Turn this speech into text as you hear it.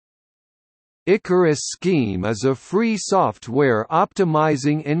Ikarus Scheme is a free software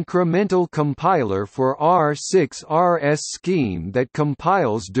optimizing incremental compiler for R6/RS Scheme that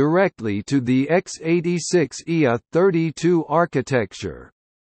compiles directly to the x86 IA32 architecture.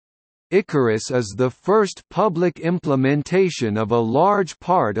 Ikarus is the first public implementation of a large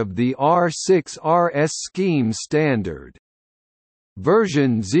part of the R6/RS Scheme standard.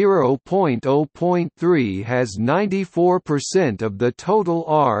 Version 0.0.3 has 94% of the total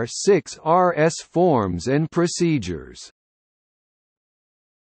R6/RS forms and procedures.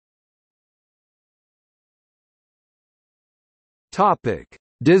 Topic: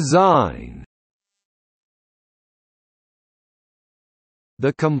 Design.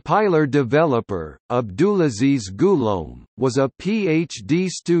 The compiler developer, Abdulaziz Gulom, was a PhD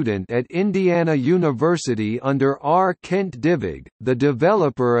student at Indiana University under R. Kent Divig, the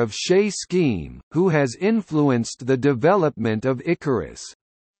developer of Shea Scheme, who has influenced the development of Ikarus.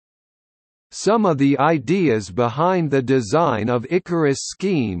 Some of the ideas behind the design of Ikarus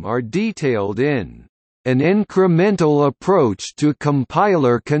Scheme are detailed in An Incremental Approach to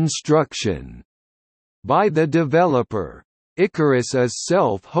Compiler Construction by the developer. Ikarus is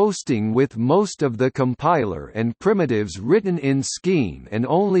self-hosting with most of the compiler and primitives written in Scheme and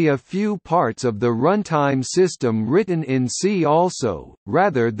only a few parts of the runtime system written in C. Also,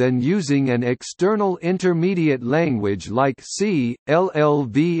 rather than using an external intermediate language like C,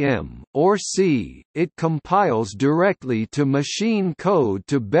 LLVM, or C, it compiles directly to machine code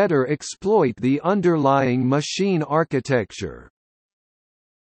to better exploit the underlying machine architecture.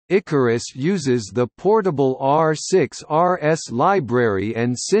 Ikarus uses the portable R6/RS library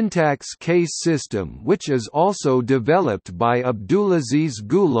and syntax case system, which is also developed by Abdulaziz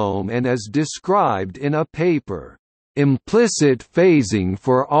Gulom and is described in a paper, "Implicit Phasing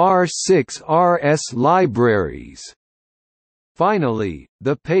for R6/RS Libraries." Finally,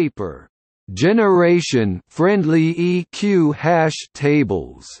 the paper, "Generation-Friendly EQ Hash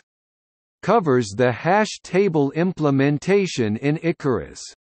Tables," covers the hash table implementation in Ikarus.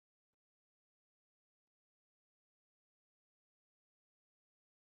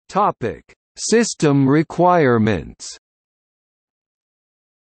 Topic: System requirements.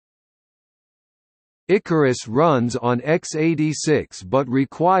 Ikarus runs on x86 but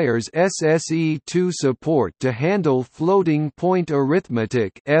requires SSE2 support to handle floating point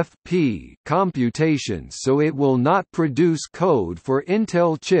arithmetic (FP) computations, so it will not produce code for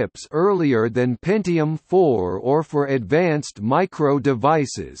Intel chips earlier than Pentium 4 or for advanced micro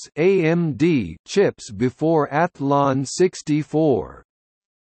devices (AMD) chips before Athlon 64.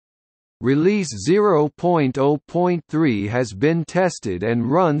 Release 0.0.3 has been tested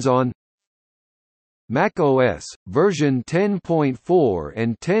and runs on macOS, version 10.4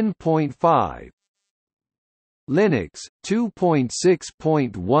 and 10.5, Linux,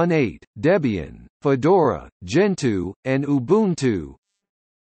 2.6.18, Debian, Fedora, Gentoo, and Ubuntu,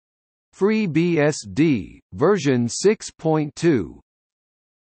 FreeBSD, version 6.2,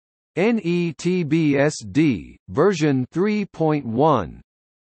 NETBSD, version 3.1,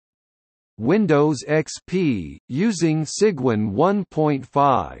 Windows XP, using Cygwin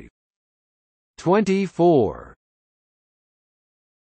 1.5. 24.